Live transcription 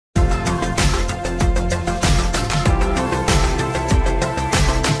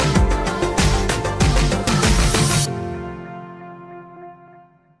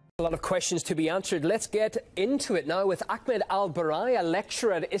lot of questions to be answered. Let's get into it now with Ahmed Al-Barai, a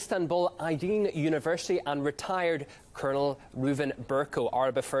lecturer at Istanbul Aydin University, and retired Colonel Reuven Berko,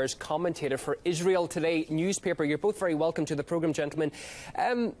 Arab Affairs commentator for Israel Today newspaper. You're both very welcome to the programme, gentlemen.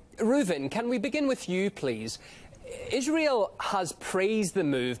 Reuven, can we begin with you, please? Israel has praised the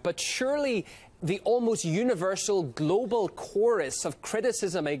move, but surely the almost universal global chorus of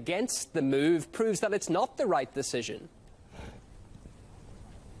criticism against the move proves that it's not the right decision.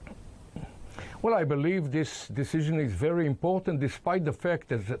 Well, I believe this decision is very important, despite the fact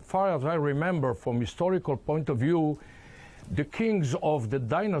that, as far as I remember, from historical point of view, the kings of the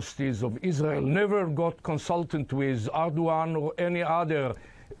dynasties of Israel never got consulted with Erdogan or any other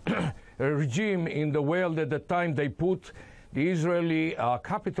regime in the world at the time. They put the Israeli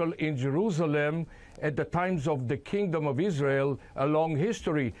capital in Jerusalem at the times of the Kingdom of Israel, a long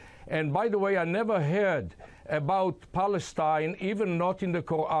history. And by the way, I never heard about Palestine, even not in the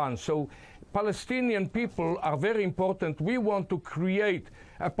Quran. So Palestinian people are very important. We want to create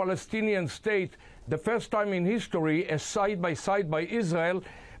a Palestinian state, the first time in history, as side by Israel.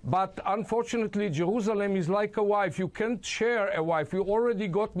 But unfortunately, Jerusalem is like a wife. You can't share a wife. You already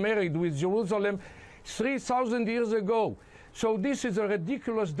got married with Jerusalem 3,000 years ago. So this is a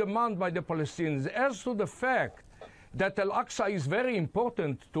ridiculous demand by the Palestinians. As to the fact that Al-Aqsa is very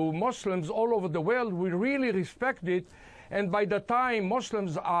important to Muslims all over the world, we really respect it. And by the time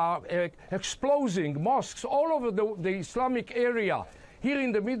Muslims are exploding mosques all over the Islamic area here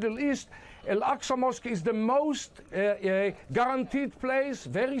in the Middle East, Al-Aqsa Mosque is the most guaranteed place,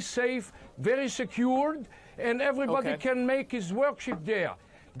 very safe, very secured, and everybody can make his worship there.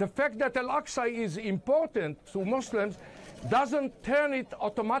 The fact that Al-Aqsa is important to Muslims doesn't turn it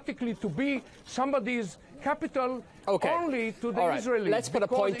automatically to be somebody's capital only to the Israelis. Let's put a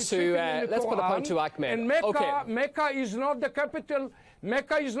point to Ahmed. And Mecca is not the capital.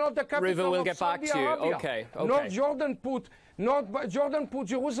 Mecca is not the capital. Reuven, we'll get back to you. Okay. Not Jordan put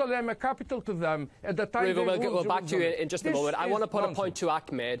Jerusalem a capital to them at the time. Reuven, we'll back to you in just a moment. I want to put a point to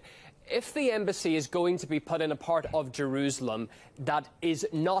Ahmed. If the embassy is going to be put in a part of Jerusalem that is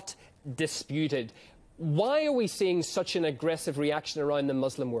not disputed, why are we seeing such an aggressive reaction around the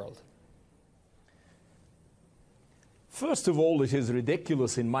Muslim world? First of all, it is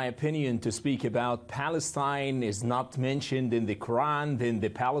ridiculous, in my opinion, to speak about Palestine is not mentioned in the Quran, then the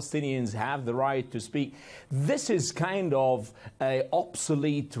Palestinians have the right to speak. This is kind of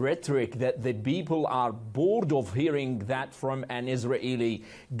obsolete rhetoric that the people are bored of hearing that from an Israeli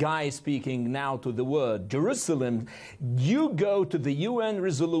guy speaking now to the world. Jerusalem, you go to the UN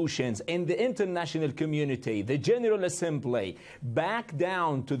resolutions in the international community, the General Assembly, back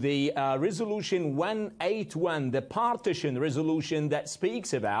down to the resolution 181, the partition resolution that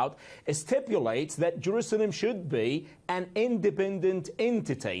speaks about, stipulates that Jerusalem should be an independent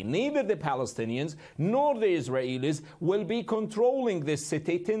entity. Neither the Palestinians nor the Israelis will be controlling this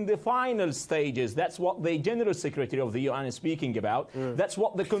city in the final stages. That's what the General Secretary of the UN is speaking about. That's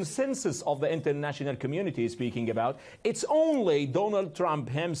what the consensus of the international community is speaking about. It's only Donald Trump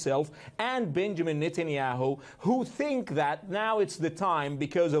himself and Benjamin Netanyahu who think that now it's the time,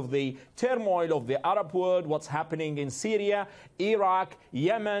 because of the turmoil of the Arab world, what's happening in Syria, Iraq,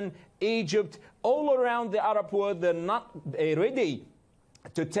 Yemen, Egypt, all around the Arab world, they're not ready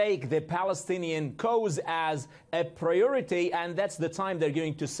to take the Palestinian cause as a priority, and that's the time they're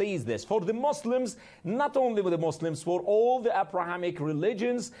going to seize this. For the Muslims, not only with the Muslims, for all the Abrahamic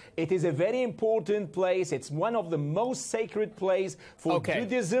religions, it is a very important place. It's one of the most sacred places for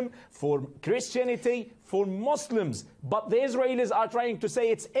Judaism, for Christianity, for Muslims. But the Israelis are trying to say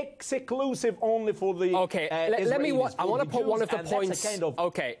it's exclusive only for the Israelis. I want to put one of the points. I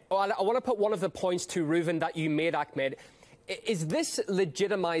want to put one of the points to Reuven that you made, Ahmed. Is this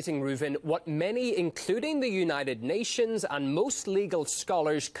legitimizing, Reuven, what many, including the United Nations and most legal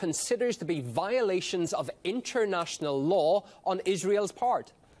scholars, considers to be violations of international law on Israel's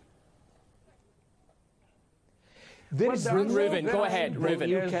part? Reuven, go ahead. Reuven,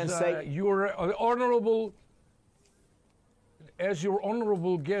 you can say your honorable, as your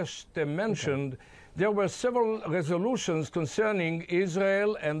honorable guest mentioned, there were several resolutions concerning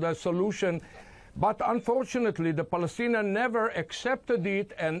Israel and the solution. But unfortunately, the Palestinians never accepted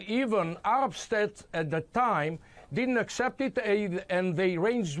it, and even Arab states at the time didn't accept it, and they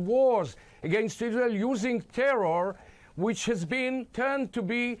waged wars against Israel using terror, which has been turned to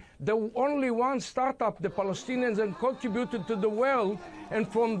be the only one startup the Palestinians have contributed to the world. And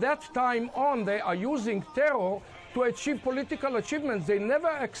from that time on, they are using terror to achieve political achievements. They never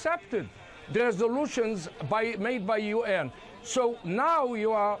accepted the resolutions made by UN. So now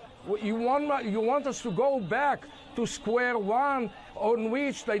you want us to go back to square one, on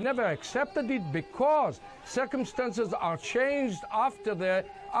which they never accepted it because circumstances are changed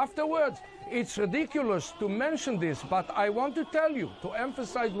afterwards. It's ridiculous to mention this, but I want to tell you, to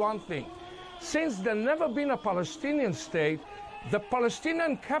emphasize one thing. Since there never been a Palestinian state, the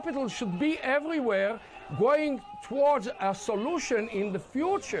Palestinian capital should be everywhere, going towards a solution in the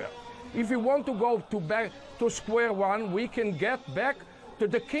future. If we want to go back to square one, we can get back to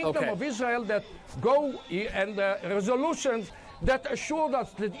the kingdom of Israel that go and resolutions that assured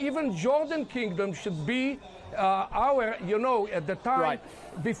us that even Jordan kingdom should be our, at the time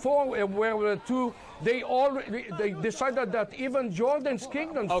before where we were two, they decided that even Jordan's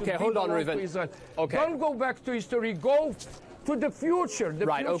kingdom should be hold on, to Israel. Don't go back to history, go to the future. The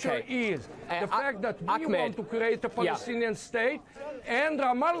future is the fact that we want to create a Palestinian state, and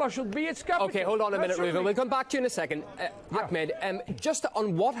Ramallah should be its capital. Okay, hold on a minute, Reuven. We'll come back to you in a second. Ahmed, just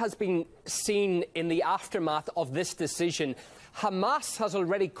on what has been seen in the aftermath of this decision, Hamas has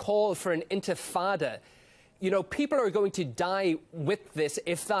already called for an intifada. You know, people are going to die with this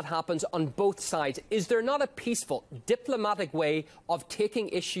if that happens on both sides. Is there not a peaceful, diplomatic way of taking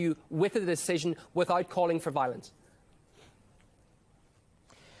issue with the decision without calling for violence?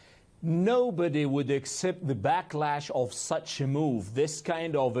 Nobody would accept the backlash of such a move. This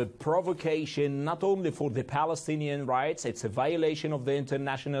kind of a provocation, not only for the Palestinian rights, it's a violation of the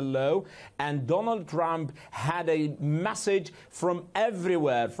international law. And Donald Trump had a message from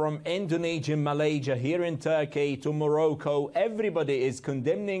everywhere, from Indonesia, Malaysia, here in Turkey to Morocco. Everybody is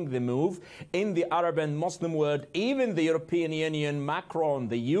condemning the move in the Arab and Muslim world. Even the European Union, Macron,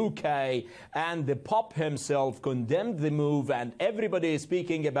 the UK, and the Pope himself condemned the move. And everybody is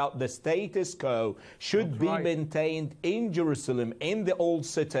speaking about the status quo should be maintained in Jerusalem, in the old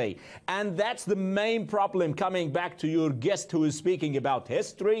city. And that's the main problem, coming back to your guest who is speaking about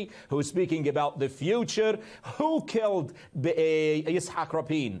history, who is speaking about the future. Who killed Yitzhak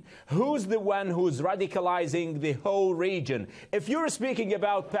Rabin? Who's the one who's radicalizing the whole region? If you're speaking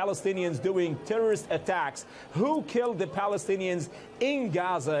about Palestinians doing terrorist attacks, who killed the Palestinians in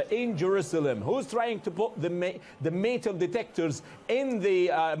Gaza, in Jerusalem? Who's trying to put the metal detectors in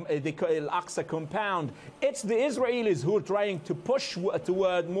the Al-Aqsa compound? It's the Israelis who are trying to push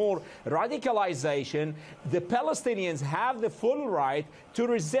toward more radicalization. The Palestinians have the full right to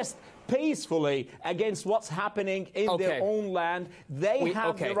resist peacefully against what's happening in their own land. They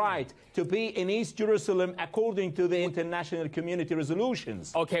have the right to be in East Jerusalem according to the international community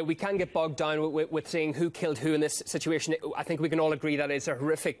resolutions. Okay, we can get bogged down with saying who killed who in this situation. I think we can all agree that it's a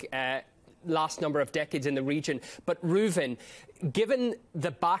horrific last number of decades in the region. But Reuven, given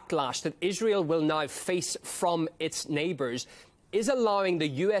the backlash that Israel will now face from its neighbours, is allowing the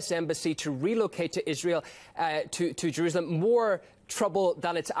US embassy to relocate to Israel, to Jerusalem, more trouble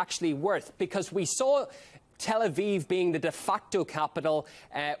than it's actually worth? Because we saw Tel Aviv being the de facto capital.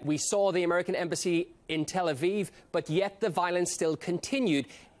 We saw the American embassy in Tel Aviv, but yet the violence still continued.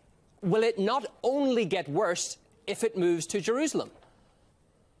 Will it not only get worse if it moves to Jerusalem?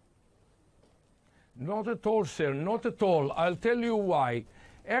 Not at all, sir, not at all. I'll tell you why.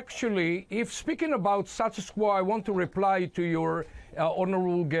 Actually, if speaking about status quo, I want to reply to your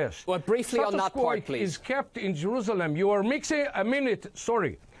honorable guest. Well, briefly on that point, please. Is kept in Jerusalem. You are mixing,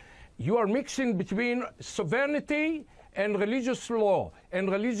 you are mixing between sovereignty and religious law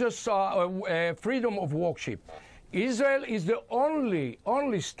and religious freedom of worship. Israel is the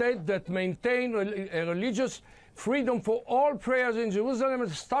only state that maintains religious freedom for all prayers in Jerusalem.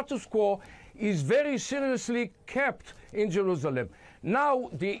 The status quo is very seriously kept in Jerusalem. Now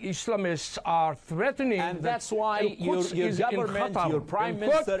the Islamists are threatening, and that's why your government, your prime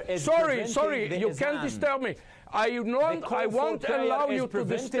minister is sorry, you can't disturb me. I won't allow you to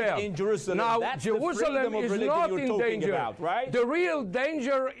disturb. In Jerusalem. Now, that's Jerusalem is not in danger. About, right? The real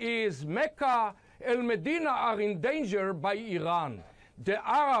danger is Mecca and Medina are in danger by Iran. The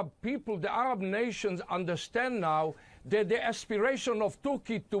Arab people, the Arab nations understand now that the aspiration of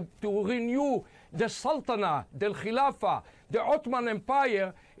Turkey to renew the Sultanate, the Khilafah, the Ottoman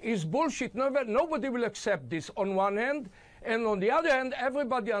Empire is bullshit. Nobody will accept this on one hand. And on the other hand,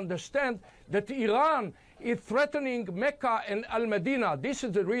 everybody understands that Iran is threatening Mecca and Al-Medina. This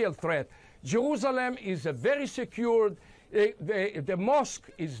is the real threat. Jerusalem is a very secured, the mosque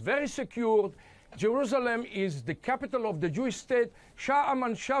is very secured. Jerusalem is the capital of the Jewish state. Sha'a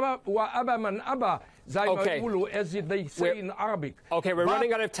man shaba wa aba man aba, as they say in Arabic. Okay, we're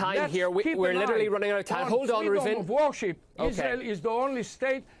running out of time here. We're literally running out of time. Hold on, Reuven. Of worship. Israel is the only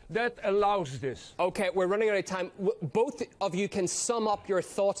state that allows this. Okay, we're running out of time. Both of you can sum up your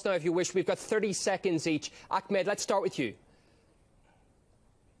thoughts now if you wish. We've got 30 seconds each. Ahmed, let's start with you.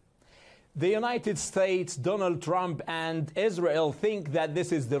 The United States, Donald Trump, and Israel think that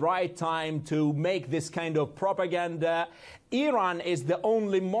this is the right time to make this kind of propaganda. Iran is the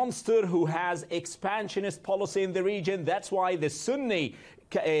only monster who has expansionist policy in the region. That's why the Sunni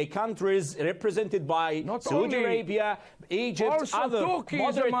countries represented by Saudi Arabia, Egypt, other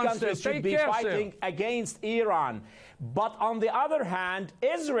moderate countries should be fighting against Iran. But on the other hand,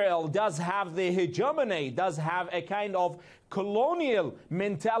 Israel does have the hegemony, does have a kind of colonial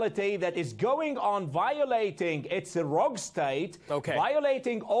mentality that is going on violating, it's a rogue state,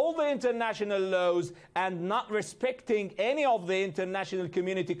 violating all the international laws and not respecting any of the international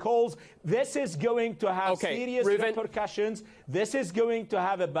community calls. This is going to have serious repercussions. This is going to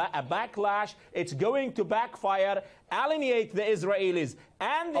have a backlash. It's going to backfire, alienate the Israelis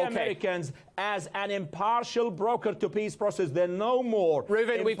and the Americans as an impartial broker to peace process. They're no more.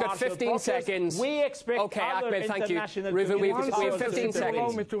 Reuven, we've got 15 seconds. We expect other Ahmed, thank you. international Reuven, we have 15 seconds. seconds. Allow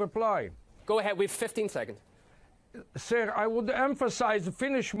me to reply. Go ahead, we have 15 seconds. Sir, I would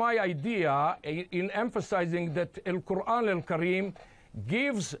finish my idea in emphasizing that Al-Quran Al-Karim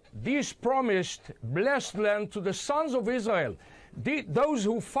gives this promised blessed land to the sons of Israel. Those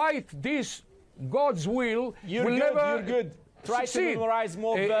who fight this God's will will never You're good. Try succeed. to memorize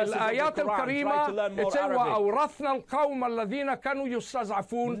more verses of the Quran. Try to learn more Arabic. وأورثنا القوم الذين كانوا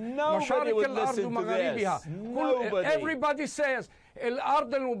يستضعفون Nobody would listen to this. Nobody. Everybody says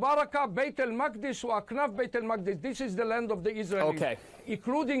الأرض المباركة بيت المقدس وأكناف بيت المقدس. This is the land of the Israelis,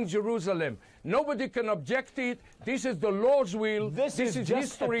 including Jerusalem. Nobody can object it. This is the Lord's will. This is just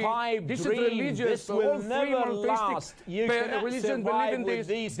history. A pipe this dream. is religious. This will never last. You cannot religion survive believe in with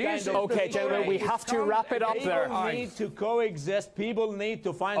this. these kind of gentlemen, we have to wrap it up there. People need to coexist. People need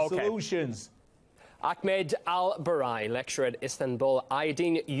to find solutions. Ahmed Al-Barai, lecturer at Istanbul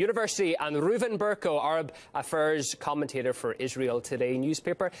Aydin University, and Reuven Berko, Arab Affairs commentator for Israel Today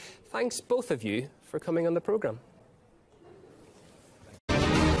newspaper. Thanks, both of you, for coming on the programme.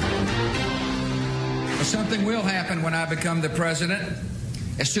 Something will happen when I become the president.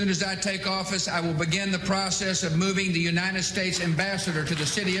 As soon as I take office, I will begin the process of moving the United States ambassador to the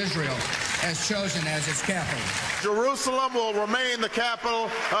city of Israel, as chosen as its capital. Jerusalem will remain the capital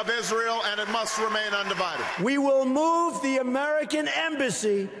of Israel, and it must remain undivided. We will move the American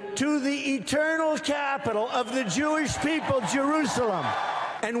embassy to the eternal capital of the Jewish people, Jerusalem.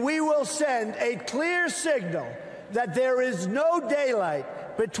 And we will send a clear signal that there is no daylight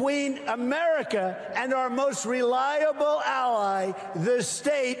between America and our most reliable ally, the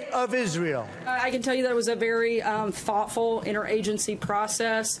State of Israel. I can tell you that it was a very thoughtful interagency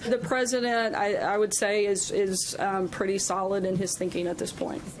process. The president, I would say, is pretty solid in his thinking at this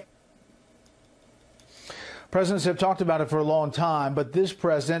point. Presidents have talked about it for a long time, but this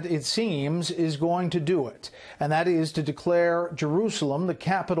president, it seems, is going to do it. And that is to declare Jerusalem the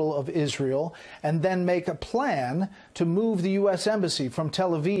capital of Israel and then make a plan to move the U.S. Embassy from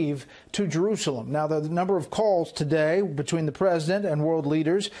Tel Aviv to Jerusalem. Now, the number of calls today between the president and world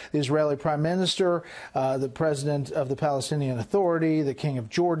leaders, the Israeli prime minister, the president of the Palestinian Authority, the king of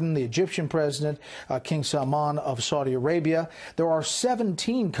Jordan, the Egyptian president, King Salman of Saudi Arabia. There are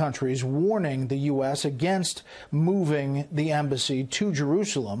 17 countries warning the U.S. against moving the embassy to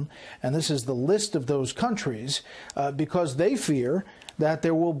Jerusalem, and this is the list of those countries because they fear that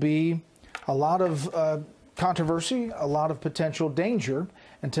there will be a lot of controversy, a lot of potential danger,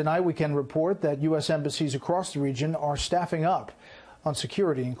 and tonight we can report that U.S. embassies across the region are staffing up on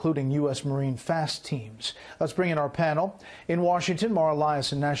security, including U.S. Marine fast teams. Let's bring in our panel. In Washington, Mara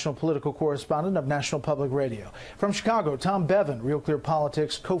Liasson, national political correspondent of National Public Radio. From Chicago, Tom Bevan, Real Clear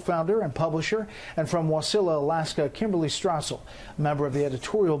Politics co-founder and publisher. And from Wasilla, Alaska, Kimberly Strassel, member of the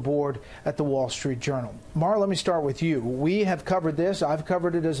editorial board at the Wall Street Journal. Mara, let me start with you. We have covered this. I've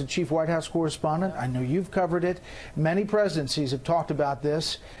covered it as a chief White House correspondent. I know you've covered it. Many presidencies have talked about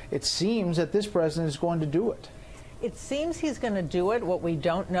this. It seems that this president is going to do it. It seems he's going to do it. What we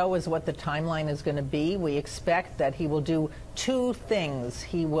don't know is what the timeline is going to be. We expect that he will do two things.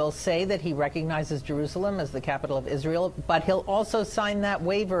 He will say that he recognizes Jerusalem as the capital of Israel, but he'll also sign that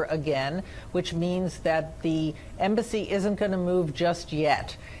waiver again, which means that the embassy isn't going to move just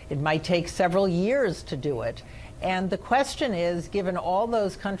yet. It might take several years to do it. And the question is, given all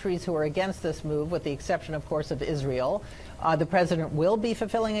those countries who are against this move, with the exception, of course, of Israel, the president will be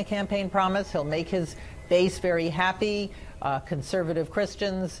fulfilling a campaign promise. He'll make his base very happy, conservative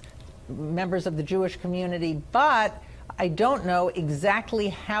Christians, members of the Jewish community, but I don't know exactly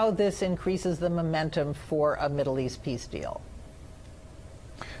how this increases the momentum for a Middle East peace deal.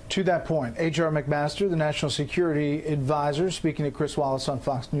 To that point, H.R. McMaster, the National Security Advisor, speaking to Chris Wallace on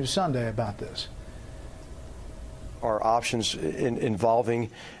Fox News Sunday about this. are options involving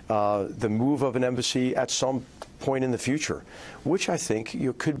the move of an embassy at some point in the future, which I think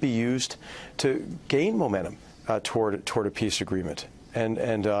could be used to gain momentum toward a peace agreement and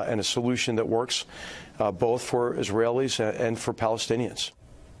a solution that works both for Israelis and for Palestinians.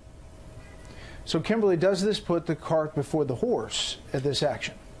 So, Kimberly, does this put the cart before the horse at this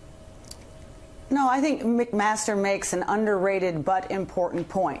action? No, I think McMaster makes an underrated but important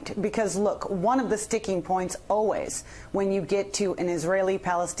point because, look, one of the sticking points always when you get to an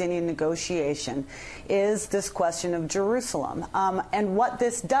Israeli-Palestinian negotiation is this question of Jerusalem. And what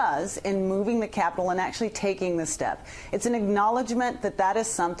this does in moving the capital and actually taking the step, it's an acknowledgement that that is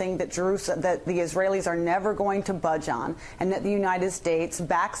something that that the Israelis are never going to budge on and that the United States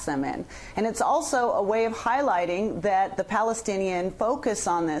backs them in. And it's also a way of highlighting that the Palestinian focus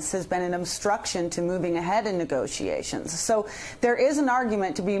on this has been an obstruction to moving ahead in negotiations. So there is an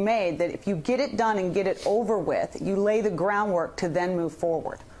argument to be made that if you get it done and get it over with, you lay the groundwork to then move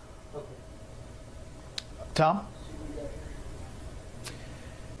forward. Tom?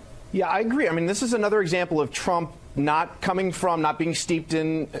 Yeah, I agree. I mean, this is another example of Trump not being steeped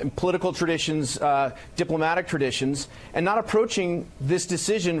in political traditions, diplomatic traditions, and not approaching this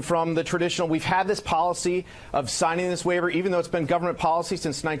decision from the traditional. We've had this policy of signing this waiver, even though it's been government policy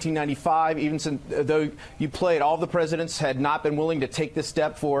since 1995, even since, though you played, all the presidents had not been willing to take this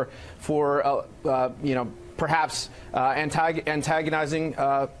step for you know, perhaps antagonizing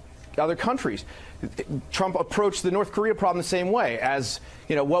other countries. Trump approached the North Korea problem the same way. As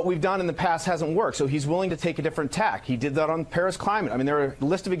you know, what we've done in the past hasn't worked, so he's willing to take a different tack. He did that on Paris climate. I mean, there are a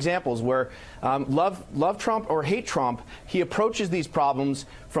list of examples where love Trump or hate Trump, he approaches these problems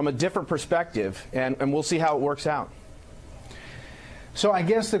from a different perspective, and we'll see how it works out. So I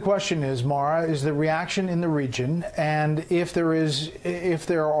guess the question is, Mara, is the reaction in the region, and if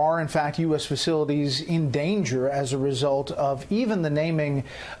there are in fact U.S. facilities in danger as a result of even the naming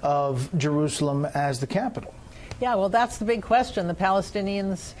of Jerusalem as the capital? Yeah, well, that's the big question. The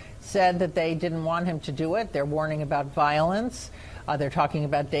Palestinians said that they didn't want him to do it. They're warning about violence. They're talking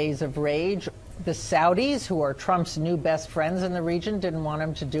about days of rage. The Saudis, who are Trump's new best friends in the region, didn't want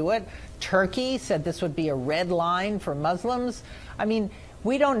him to do it. Turkey said this would be a red line for Muslims. I mean,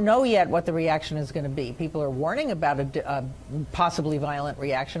 we don't know yet what the reaction is going to be. People are warning about a possibly violent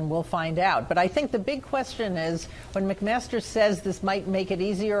reaction. We'll find out. But I think the big question is, when McMaster says this might make it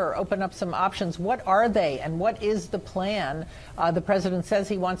easier or open up some options, what are they and what is the plan? The president says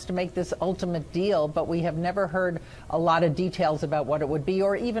he wants to make this ultimate deal, but we have never heard a lot of details about what it would be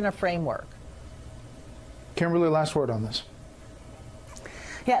or even a framework. Kimberly, last word on this.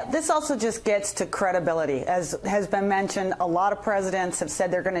 Yeah, this also just gets to credibility. As has been mentioned, a lot of presidents have said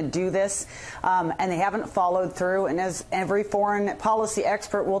they're going to do this, and they haven't followed through. And as every foreign policy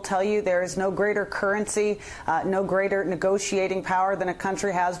expert will tell you, there is no greater currency, no greater negotiating power than a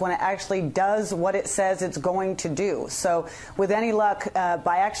country has when it actually does what it says it's going to do. So with any luck,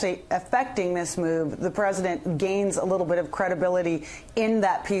 by actually effecting this move, the president gains a little bit of credibility in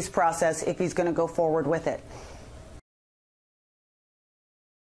that peace process if he's going to go forward with it.